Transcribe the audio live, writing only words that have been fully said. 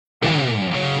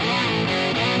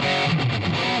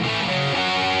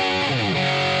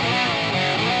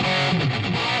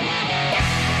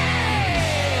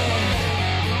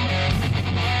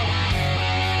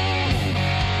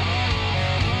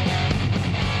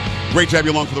Great to have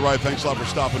you along for the ride. Thanks a lot for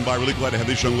stopping by. Really glad to have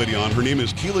this young lady on. Her name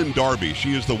is Keelin Darby.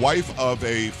 She is the wife of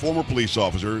a former police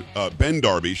officer, Ben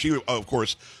Darby. She, of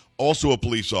course, also a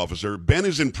police officer. Ben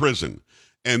is in prison.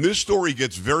 And this story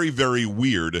gets very, very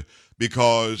weird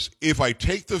because if I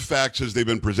take the facts as they've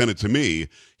been presented to me,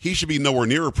 he should be nowhere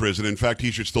near a prison. In fact, he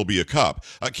should still be a cop.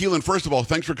 Keelin, first of all,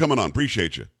 thanks for coming on.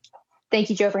 Appreciate you. Thank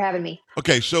you, Joe, for having me.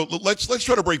 Okay, so let's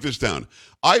try to break this down.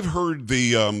 I've heard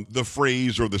the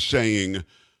phrase or the saying,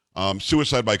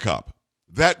 suicide by cop.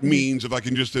 That means, if I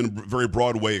can just in a very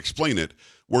broad way explain it,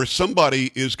 where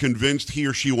somebody is convinced he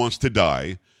or she wants to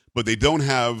die, but they don't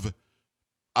have,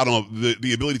 I don't know,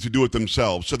 the ability to do it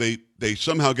themselves. So they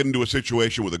somehow get into a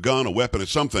situation with a gun, a weapon, or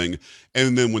something,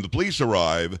 and then when the police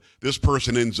arrive, this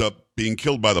person ends up being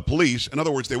killed by the police. In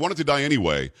other words, they wanted to die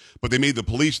anyway, but they made the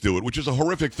police do it, which is a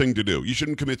horrific thing to do. You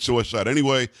shouldn't commit suicide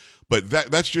anyway, but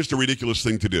that's just a ridiculous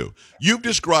thing to do. You've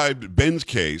described Ben's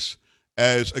case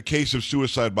as a case of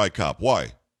suicide by cop.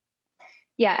 Why?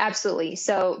 Yeah, absolutely.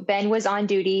 So Ben was on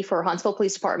duty for Huntsville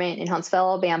Police Department in Huntsville,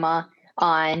 Alabama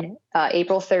on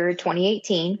April 3rd,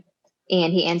 2018.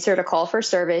 And he answered a call for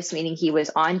service, meaning he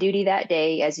was on duty that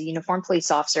day as a uniformed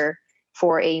police officer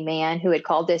for a man who had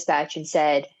called dispatch and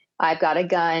said, I've got a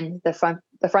gun. The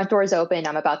front door is open.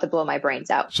 I'm about to blow my brains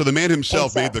out. So the man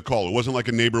himself made the call. It wasn't like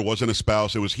a neighbor, it wasn't a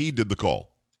spouse. It was he did the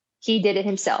call. He did it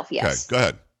himself. Yes. Okay, go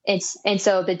ahead. And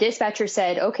so the dispatcher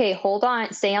said, okay, hold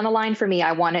on, stay on the line for me.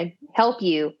 I want to help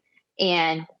you.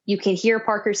 And you can hear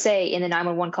Parker say in the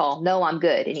 911 call, no, I'm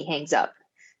good. And he hangs up.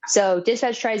 So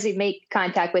dispatch tries to make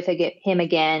contact with him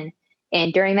again.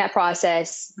 And during that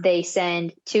process, they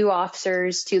send two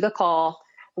officers to the call.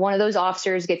 One of those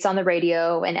officers gets on the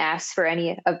radio and asks for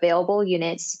any available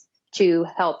units to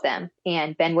help them.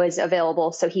 And Ben was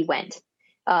available, so he went.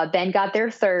 Ben got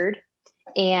there third.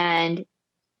 And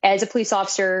as a police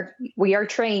officer, we are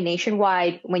trained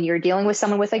nationwide when you're dealing with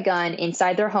someone with a gun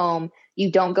inside their home,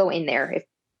 you don't go in there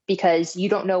because you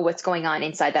don't know what's going on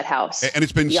inside that house. And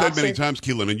it's been said many times,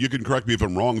 Keelin, and you can correct me if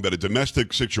I'm wrong, that a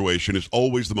domestic situation is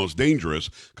always the most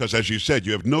dangerous because, as you said,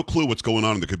 you have no clue what's going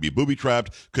on. There could be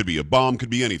booby-trapped, could be a bomb,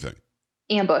 could be anything.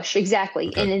 Ambush, exactly.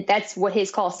 Okay. And that's what his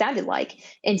call sounded like.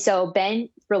 And so Ben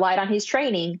relied on his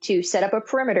training to set up a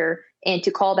perimeter and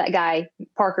to call that guy,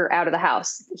 Parker, out of the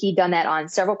house. He'd done that on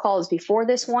several calls before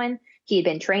this one. He had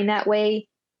been trained that way,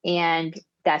 and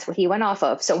that's what he went off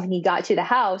of. So when he got to the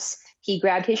house, he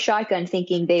grabbed his shotgun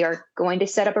thinking they are going to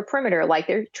set up a perimeter like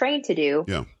they're trained to do.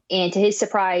 Yeah. And to his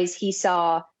surprise, he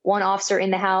saw one officer in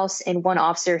the house and one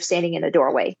officer standing in the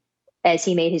doorway as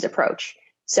he made his approach.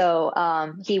 So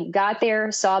he got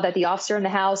there, saw that the officer in the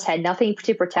house had nothing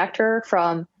to protect her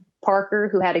from Parker,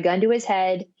 who had a gun to his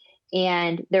head,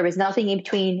 and there was nothing in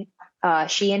between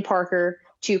she and Parker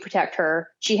to protect her.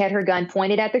 She had her gun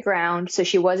pointed at the ground, so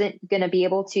she wasn't going to be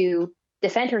able to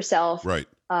defend herself, right?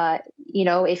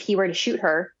 If he were to shoot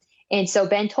her. And so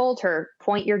Ben told her,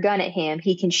 point your gun at him,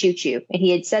 he can shoot you. And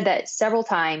he had said that several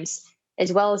times,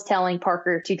 as well as telling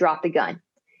Parker to drop the gun.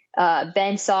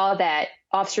 Ben saw that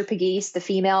Officer Pegues, the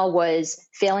female, was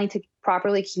failing to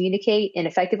properly communicate and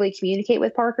effectively communicate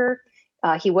with Parker.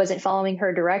 He wasn't following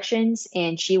her directions,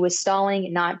 and she was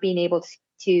stalling, not being able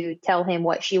to tell him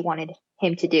what she wanted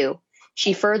him to do.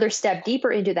 She further stepped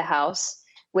deeper into the house,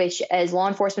 which, as law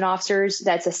enforcement officers,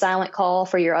 that's a silent call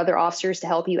for your other officers to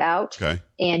help you out. Okay.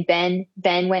 And Ben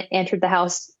entered the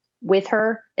house with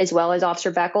her, as well as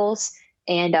Officer Beckles,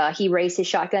 and he raised his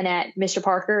shotgun at Mr.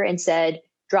 Parker and said,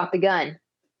 drop the gun.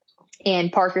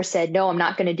 And Parker said, no, I'm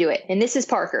not going to do it. And this is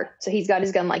Parker. So he's got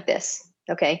his gun like this.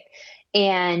 Okay.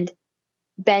 And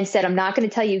Ben said, I'm not going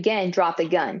to tell you again, drop the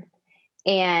gun.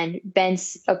 And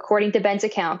according to Ben's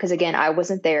account, because again, I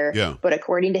wasn't there, but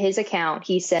according to his account,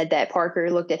 he said that Parker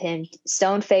looked at him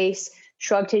stone face,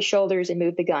 shrugged his shoulders, and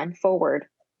moved the gun forward.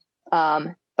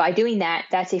 By doing that,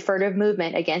 that's a furtive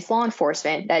movement against law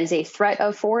enforcement. That is a threat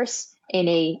of force and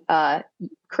a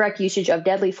correct usage of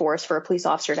deadly force for a police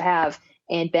officer to have.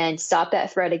 And Ben stopped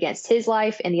that threat against his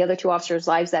life and the other two officers'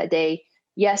 lives that day.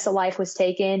 Yes, a life was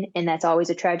taken, and that's always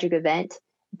a tragic event,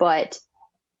 but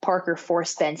Parker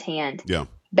forced Ben's hand. Yeah.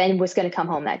 Ben was going to come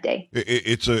home that day.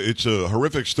 It's a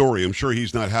horrific story. I'm sure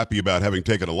he's not happy about having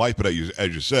taken a life, but as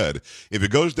you said, if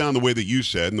it goes down the way that you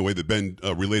said and the way that Ben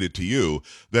related to you,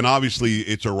 then obviously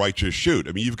it's a righteous shoot.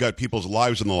 I mean, you've got people's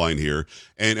lives on the line here,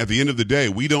 and at the end of the day,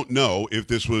 we don't know if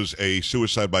this was a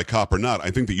suicide by cop or not. I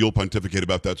think that you'll pontificate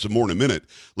about that some more in a minute.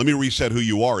 Let me reset who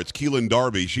you are. It's Keelin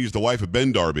Darby. She's the wife of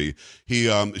Ben Darby.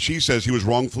 She says he was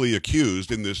wrongfully accused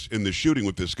in this shooting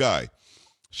with this guy.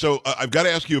 So I've got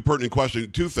to ask you a pertinent question.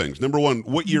 Two things. Number one,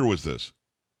 what year was this?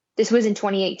 This was in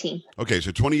 2018. Okay,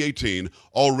 so 2018,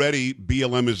 already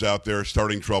BLM is out there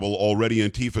starting trouble. Already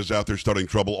Antifa is out there starting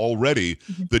trouble. Already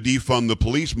the defund the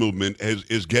police movement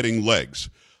is getting legs.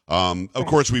 Of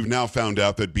course, we've now found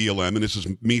out that BLM, and this is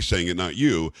me saying it, not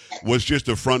you, was just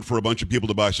a front for a bunch of people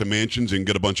to buy some mansions and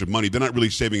get a bunch of money. They're not really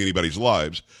saving anybody's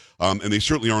lives, and they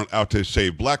certainly aren't out to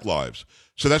save black lives.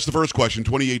 So that's the first question,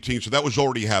 2018. So that was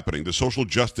already happening. The social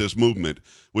justice movement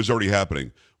was already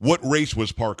happening. What race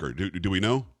was Parker? Do we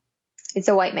know? It's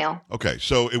a white male. Okay,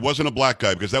 so it wasn't a black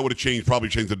guy because that would have probably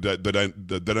changed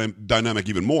the dynamic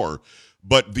even more.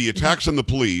 But the attacks on the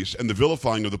police and the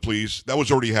vilifying of the police, that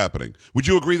was already happening. Would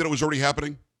you agree that it was already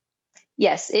happening?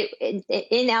 Yes,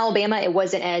 in Alabama, it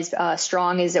wasn't as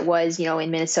strong as it was, in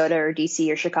Minnesota or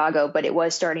DC or Chicago, but it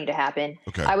was starting to happen.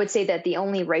 Okay. I would say that the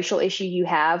only racial issue you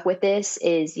have with this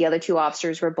is the other two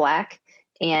officers were black,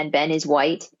 and Ben is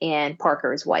white, and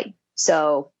Parker is white.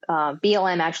 So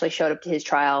BLM actually showed up to his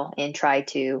trial and tried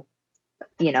to,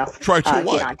 get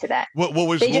onto that. What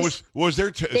was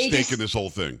their stake in this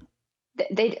whole thing?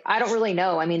 I don't really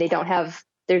know. I mean, they don't have.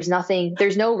 There's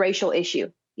no racial issue.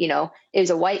 It was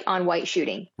a white on white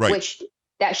shooting, right. Which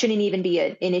that shouldn't even be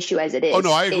an issue as it is. Oh,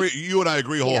 no, I agree. You and I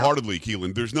agree wholeheartedly,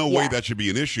 Keelin. There's no way that should be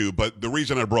an issue. But the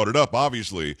reason I brought it up,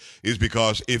 obviously, is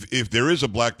because if there is a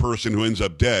black person who ends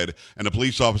up dead and a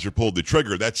police officer pulled the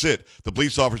trigger, that's it. The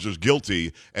police officer's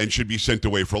guilty and should be sent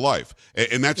away for life.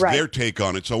 And that's their take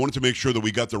on it. So I wanted to make sure that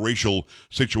we got the racial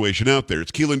situation out there.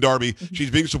 It's Keelin Darby. Mm-hmm. She's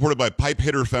being supported by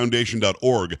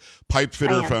pipehitterfoundation.org,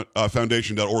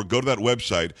 pipehitterfoundation.org. Go to that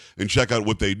website and check out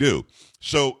what they do.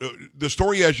 So the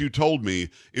story, as you told me,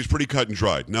 is pretty cut and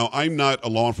dried. Now, I'm not a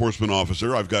law enforcement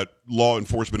officer. I've got law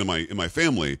enforcement in my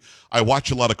family. I watch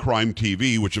a lot of crime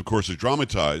TV, which of course is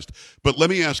dramatized. But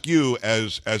let me ask you,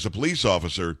 as a police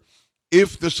officer,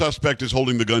 if the suspect is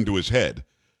holding the gun to his head,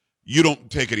 you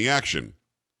don't take any action.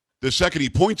 The second he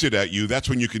points it at you, that's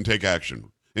when you can take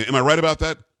action. Am I right about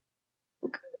that?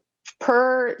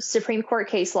 Per Supreme Court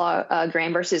case law,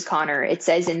 Graham versus Connor, it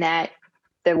says in that.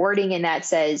 The wording in that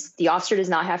says the officer does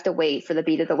not have to wait for the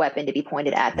beat of the weapon to be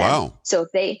pointed at them. Wow. So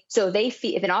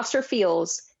if an officer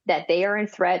feels that they are in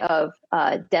threat of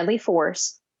deadly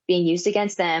force being used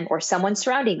against them or someone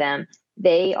surrounding them,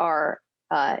 they are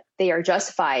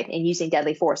justified in using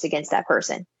deadly force against that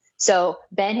person. So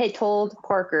Ben had told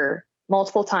Parker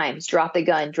multiple times, drop the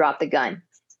gun, drop the gun.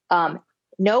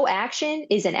 No action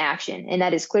is an action, and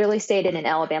that is clearly stated in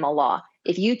Alabama law.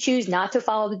 If you choose not to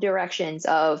follow the directions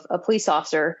of a police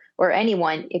officer or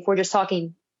anyone, if we're just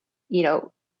talking,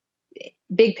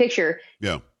 big picture,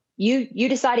 you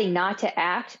deciding not to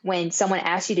act when someone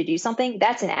asks you to do something,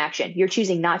 that's an action. You're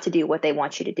choosing not to do what they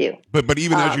want you to do. But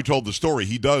even as you told the story,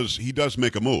 he does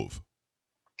make a move.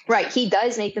 Right. He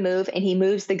does make the move, and he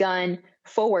moves the gun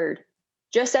forward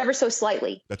just ever so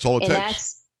slightly. That's all it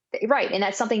takes. Right. And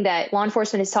that's something that law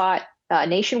enforcement is taught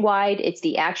nationwide. It's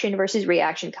the action versus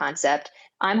reaction concept.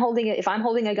 If I'm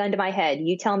holding a gun to my head,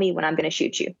 you tell me when I'm going to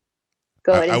shoot you.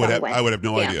 Go ahead. I would have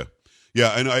no idea. Yeah.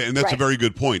 And that's a very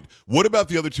good point. What about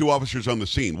the other two officers on the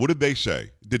scene? What did they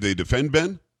say? Did they defend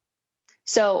Ben?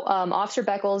 So Officer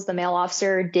Beckles, the male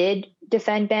officer, did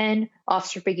defend Ben.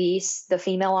 Officer Pegues, the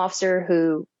female officer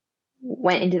who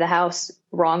went into the house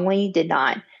wrongly, did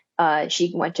not.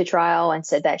 She went to trial and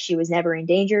said that she was never in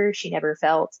danger. She never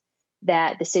felt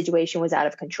that the situation was out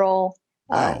of control.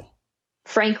 Wow.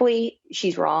 Frankly,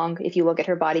 she's wrong. If you look at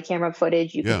her body camera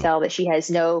footage, you can tell that she has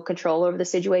no control over the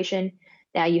situation.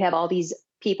 Now you have all these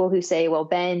people who say, well,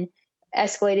 Ben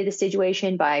escalated the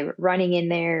situation by running in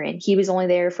there and he was only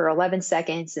there for 11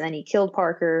 seconds and then he killed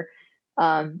Parker.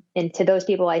 And to those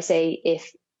people, I say,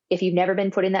 if you've never been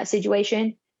put in that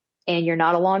situation and you're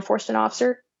not a law enforcement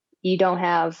officer, you don't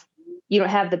have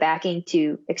the backing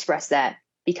to express that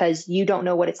because you don't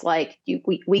know what it's like.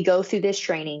 We go through this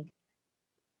training.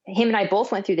 Him and I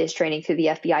both went through this training through the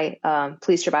FBI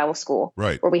police survival school,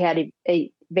 right, where we had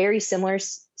a very similar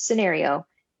scenario,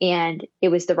 and it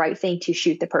was the right thing to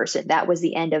shoot the person. That was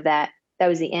the end of that. That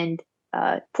was the end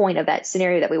point of that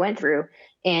scenario that we went through.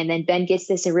 And then Ben gets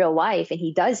this in real life, and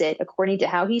he does it according to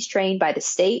how he's trained by the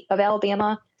state of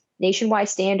Alabama, nationwide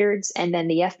standards, and then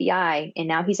the FBI. And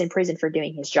now he's in prison for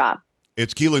doing his job.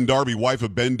 It's Keelin Darby, wife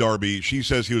of Ben Darby. She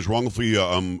says he was wrongfully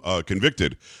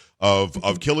convicted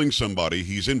of killing somebody.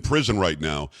 He's in prison right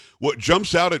now. What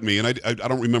jumps out at me, and I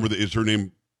don't remember, is her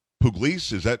name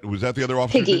Pugliese? Was that the other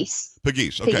officer? Pegues.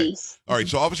 Okay. Pegues. All right.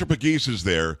 So Officer Pegues is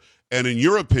there, and in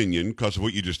your opinion, because of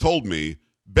what you just told me,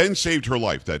 Ben saved her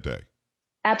life that day.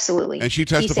 Absolutely. And she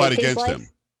testified against him.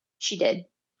 She did.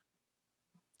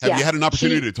 Have you had an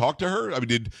opportunity to talk to her? I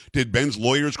mean, did Ben's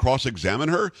lawyers cross-examine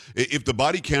her? If the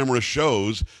body camera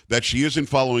shows that she isn't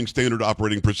following standard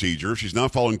operating procedure, if she's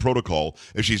not following protocol,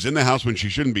 if she's in the house when she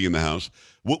shouldn't be in the house,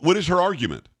 what is her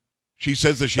argument? She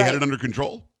says that she had it under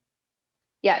control?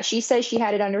 Yeah, she says she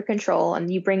had it under control,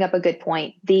 and you bring up a good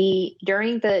point.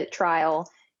 During the trial,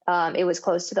 it was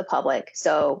closed to the public,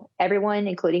 so everyone,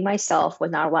 including myself, was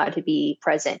not allowed to be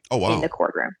present in the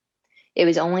courtroom. It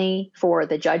was only for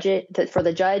the judge,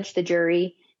 the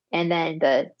jury, and then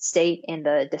the state and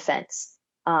the defense.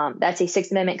 That's a Sixth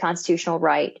Amendment constitutional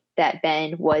right that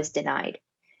Ben was denied.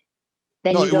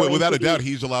 Then without a doubt,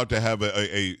 he's allowed to have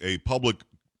a public.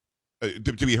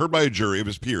 To be heard by a jury of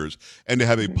his peers and to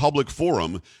have a public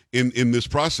forum in this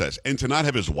process, and to not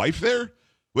have his wife there?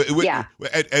 Yeah.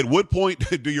 At what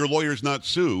point do your lawyers not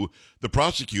sue the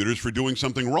prosecutors for doing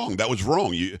something wrong? That was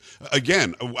wrong.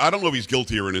 Again, I don't know if he's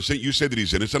guilty or innocent. You say that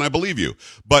he's innocent. I believe you.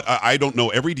 But I don't know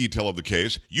every detail of the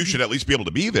case. You should at least be able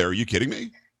to be there. Are you kidding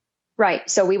me? Right.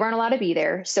 So we weren't allowed to be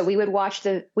there. So we would watch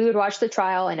the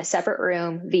trial in a separate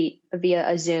room via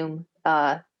a Zoom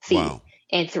feed. Wow.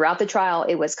 And throughout the trial,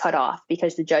 it was cut off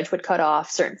because the judge would cut off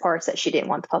certain parts that she didn't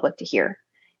want the public to hear.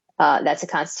 That's a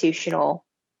constitutional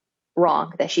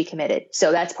wrong that she committed.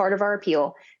 So that's part of our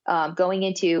appeal. Going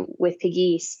into with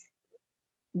Pegues,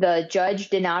 the judge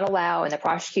did not allow, and the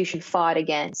prosecution fought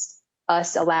against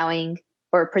us allowing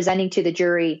or presenting to the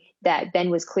jury that Ben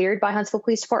was cleared by Huntsville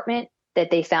Police Department,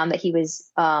 that they found that he was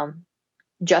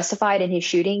justified in his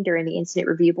shooting during the incident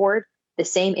review board, the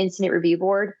same incident review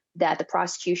board that the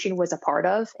prosecution was a part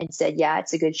of and said, yeah,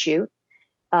 it's a good shoot.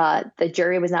 The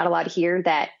jury was not allowed to hear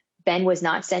that Ben was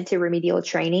not sent to remedial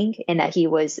training and that he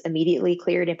was immediately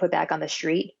cleared and put back on the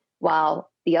street,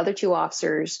 while the other two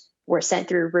officers were sent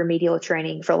through remedial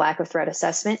training for lack of threat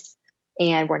assessment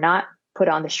and were not put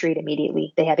on the street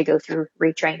immediately. They had to go through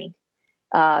retraining.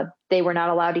 They were not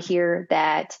allowed to hear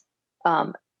that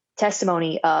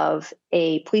testimony of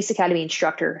a police academy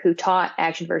instructor who taught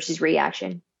action versus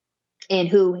reaction, and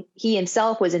who he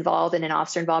himself was involved in an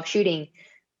officer-involved shooting,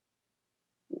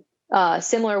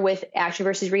 similar with action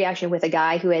versus reaction, with a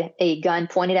guy who had a gun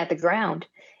pointed at the ground.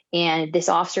 And this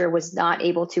officer was not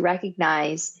able to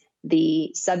recognize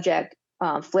the subject,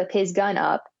 flip his gun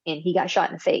up, and he got shot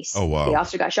in the face. Oh, wow. The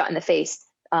officer got shot in the face.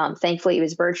 Thankfully, it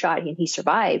was birdshot and he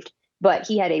survived. But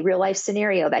he had a real-life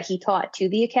scenario that he taught to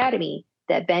the academy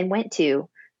that Ben went to.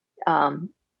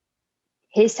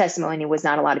 His testimony was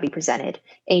not allowed to be presented.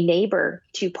 A neighbor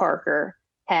to Parker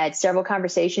had several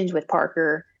conversations with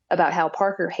Parker about how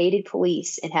Parker hated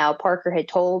police and how Parker had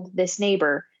told this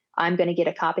neighbor, I'm going to get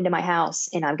a cop into my house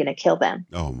and I'm going to kill them.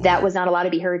 Oh, that was not allowed to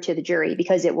be heard to the jury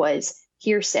because it was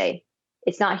hearsay.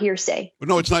 It's not hearsay.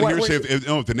 No, it's not hearsay.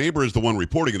 If the neighbor is the one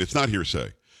reporting it, it's not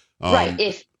hearsay.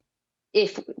 Right.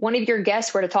 If one of your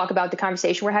guests were to talk about the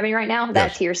conversation we're having right now,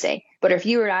 that's hearsay. But if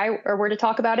you or I were to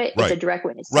talk about it, it's a direct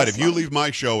witness testimony. Right. If you leave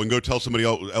my show and go tell somebody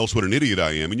else what an idiot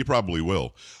I am, and you probably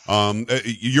will,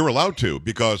 you're allowed to,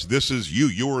 because this is you.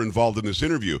 You were involved in this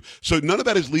interview. So none of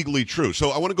that is legally true.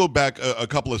 So I want to go back a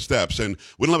couple of steps, and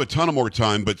we don't have a ton of more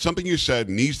time, but something you said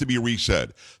needs to be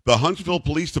resaid. The Huntsville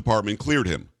Police Department cleared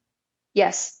him.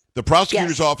 Yes. The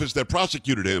prosecutor's office that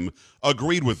prosecuted him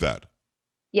agreed with that.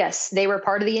 Yes, they were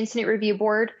part of the incident review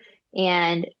board.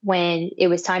 And when it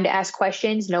was time to ask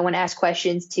questions, no one asked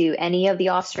questions to any of the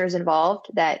officers involved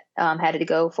that had to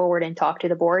go forward and talk to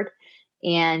the board.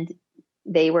 And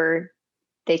they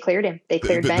cleared him. They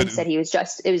cleared Ben, said it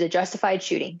was a justified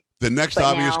shooting. The next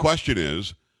obvious question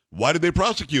is, why did they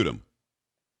prosecute him?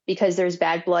 Because there's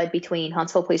bad blood between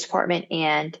Huntsville Police Department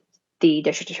and the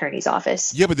district attorney's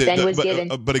office. Yeah, but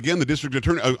again, the district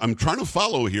attorney, I'm trying to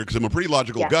follow here because I'm a pretty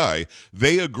logical guy.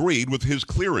 They agreed with his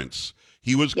clearance.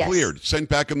 He was cleared, sent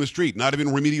back on the street, not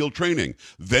even remedial training.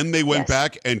 Then they went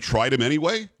back and tried him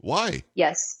anyway? Why?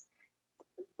 Yes.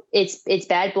 It's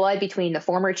bad blood between the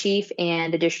former chief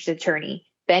and the district attorney.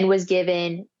 Ben was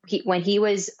given, when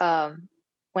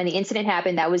the incident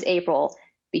happened, that was April.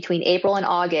 Between April and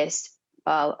August,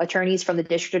 attorneys from the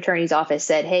district attorney's office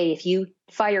said, hey, if you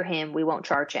fire him, we won't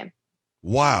charge him.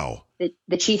 Wow.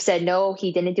 The chief said, no,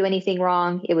 he didn't do anything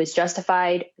wrong. It was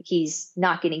justified. He's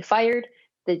not getting fired.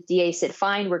 The DA said,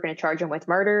 fine, we're going to charge him with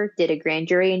murder. Did a grand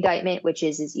jury indictment, which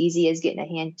is as easy as getting a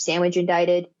ham sandwich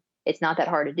indicted. It's not that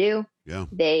hard to do. Yeah.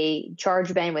 They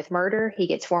charge Ben with murder. He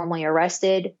gets formally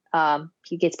arrested.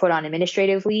 He gets put on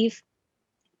administrative leave.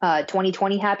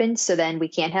 2020 happens. So then we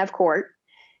can't have court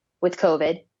with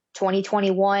COVID.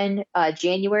 2021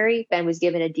 January, Ben was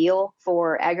given a deal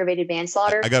for aggravated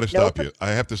manslaughter. I got to stop you.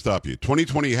 I have to stop you.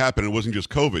 2020 happened. It wasn't just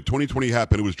COVID. 2020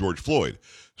 happened. It was George Floyd.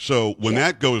 So when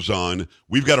that goes on,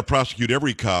 we've got to prosecute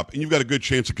every cop, and you've got a good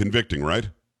chance of convicting, right?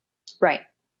 Right.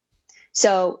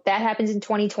 So that happens in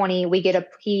 2020.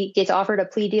 He gets offered a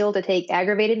plea deal to take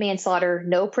aggravated manslaughter,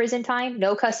 no prison time,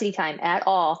 no custody time at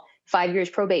all, 5 years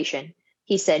probation.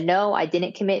 He said, no, I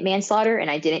didn't commit manslaughter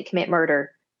and I didn't commit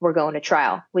murder. We're going to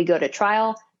trial. We go to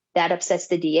trial. That upsets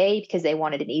the DA because they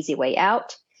wanted an easy way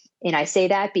out. And I say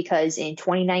that because in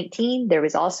 2019, there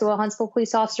was also a Huntsville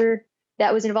police officer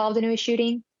that was involved in a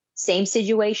shooting. Same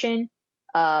situation.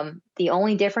 The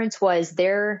only difference was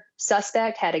their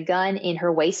suspect had a gun in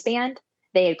her waistband.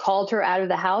 They had called her out of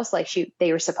the house like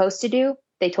they were supposed to do.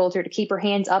 They told her to keep her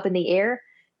hands up in the air.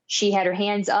 She had her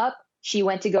hands up. She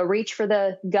went to go reach for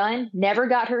the gun, never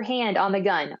got her hand on the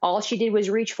gun. All she did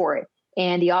was reach for it.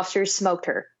 And the officers smoked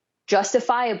her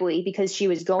justifiably because she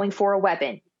was going for a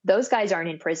weapon. Those guys aren't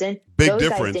in prison. Those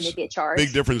guys didn't get charged.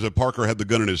 Big difference that Parker had the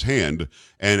gun in his hand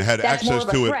and had access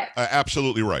to it.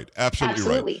 Absolutely right. Absolutely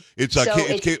right. It's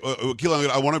Keelin,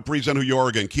 I want to present who you are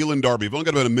again. Keelin Darby. We've only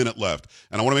got about a minute left,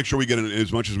 and I want to make sure we get in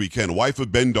as much as we can. Wife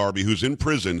of Ben Darby, who's in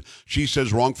prison. She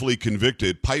says wrongfully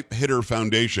convicted.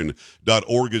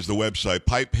 PipeHitterFoundation.org is the website.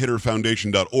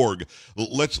 PipeHitterFoundation.org.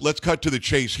 Let's cut to the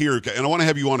chase here, and I want to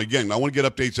have you on again. I want to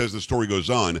get updates as the story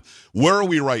goes on. Where are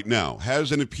we right now?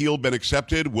 Has an appeal been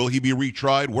accepted? Will he be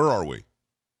retried? Where are we?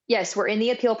 Yes, we're in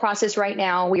the appeal process right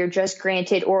now. We are just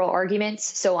granted oral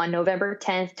arguments. So on November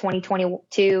 10th,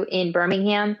 2022 in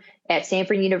Birmingham at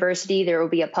Stanford University, there will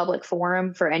be a public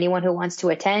forum for anyone who wants to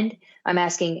attend. I'm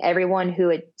asking everyone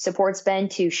who supports Ben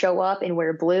to show up and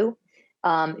wear blue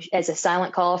as a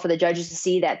silent call for the judges to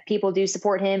see that people do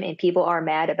support him and people are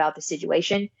mad about the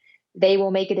situation. They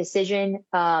will make a decision,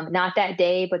 not that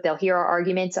day, but they'll hear our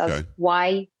arguments of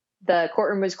why the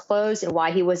courtroom was closed and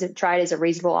why he wasn't tried as a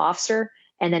reasonable officer.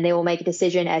 And then they will make a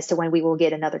decision as to when we will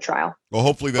get another trial. Well,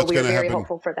 hopefully that's going to happen. We're very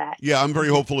hopeful for that. Yeah, I'm very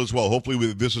hopeful as well.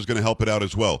 Hopefully this is going to help it out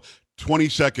as well. 20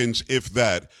 seconds, if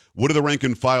that. What do the rank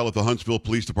and file at the Huntsville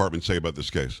Police Department say about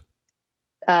this case?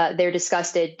 They're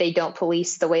disgusted. They don't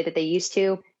police the way that they used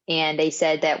to. And they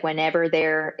said that whenever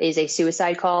there is a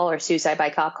suicide call or suicide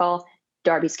by cop call,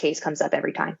 Darby's case comes up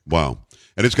every time. Wow.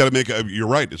 And it's got to make, you're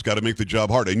right, it's got to make the job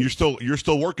hard. And you're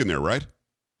still working there, right?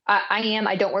 I am.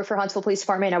 I don't work for Huntsville Police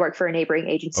Department. I work for a neighboring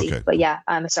agency. Okay. But yeah,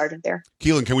 I'm a sergeant there.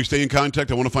 Keelin, can we stay in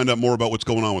contact? I want to find out more about what's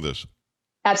going on with this.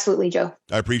 Absolutely, Joe.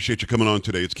 I appreciate you coming on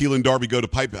today. It's Keelin Darby. Go to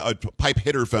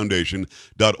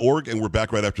PipeHitterFoundation.org, and we're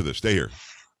back right after this. Stay here.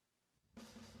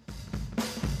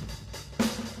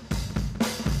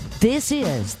 This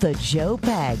is the Joe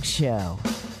Pags Show.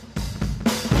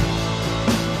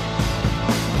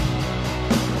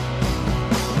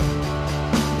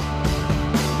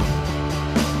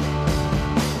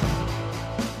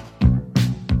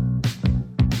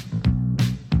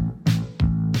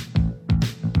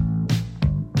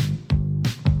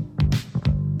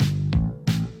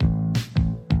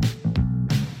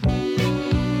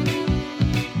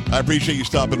 I appreciate you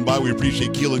stopping by. We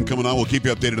appreciate Keelin coming on. We'll keep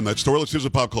you updated on that story. Let's do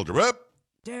some pop culture.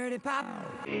 Dirty pop.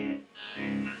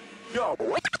 All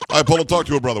right, Paul, talk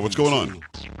to you, brother. What's going on?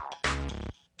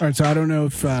 All right, so I don't know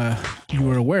if you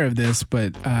were aware of this,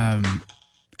 but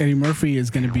Eddie Murphy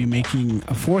is going to be making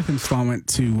a fourth installment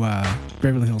to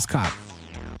Beverly Hills Cop.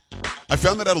 I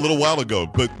found that out a little while ago,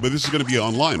 but this is going to be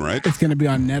online, right? It's going to be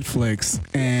on Netflix,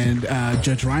 and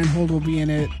Judge Reinhold will be in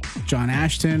it, John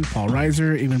Ashton, Paul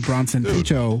Reiser, even Bronson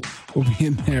Pinchot will be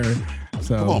in there.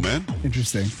 So, come on, man.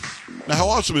 Interesting. Now, how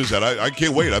awesome is that? I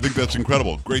can't wait. I think that's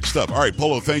incredible. Great stuff. All right,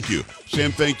 Polo, thank you.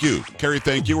 Sam, thank you. Carrie,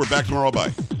 thank you. We're back tomorrow.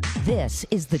 Bye. This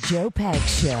is the Joe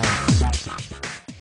Pags Show.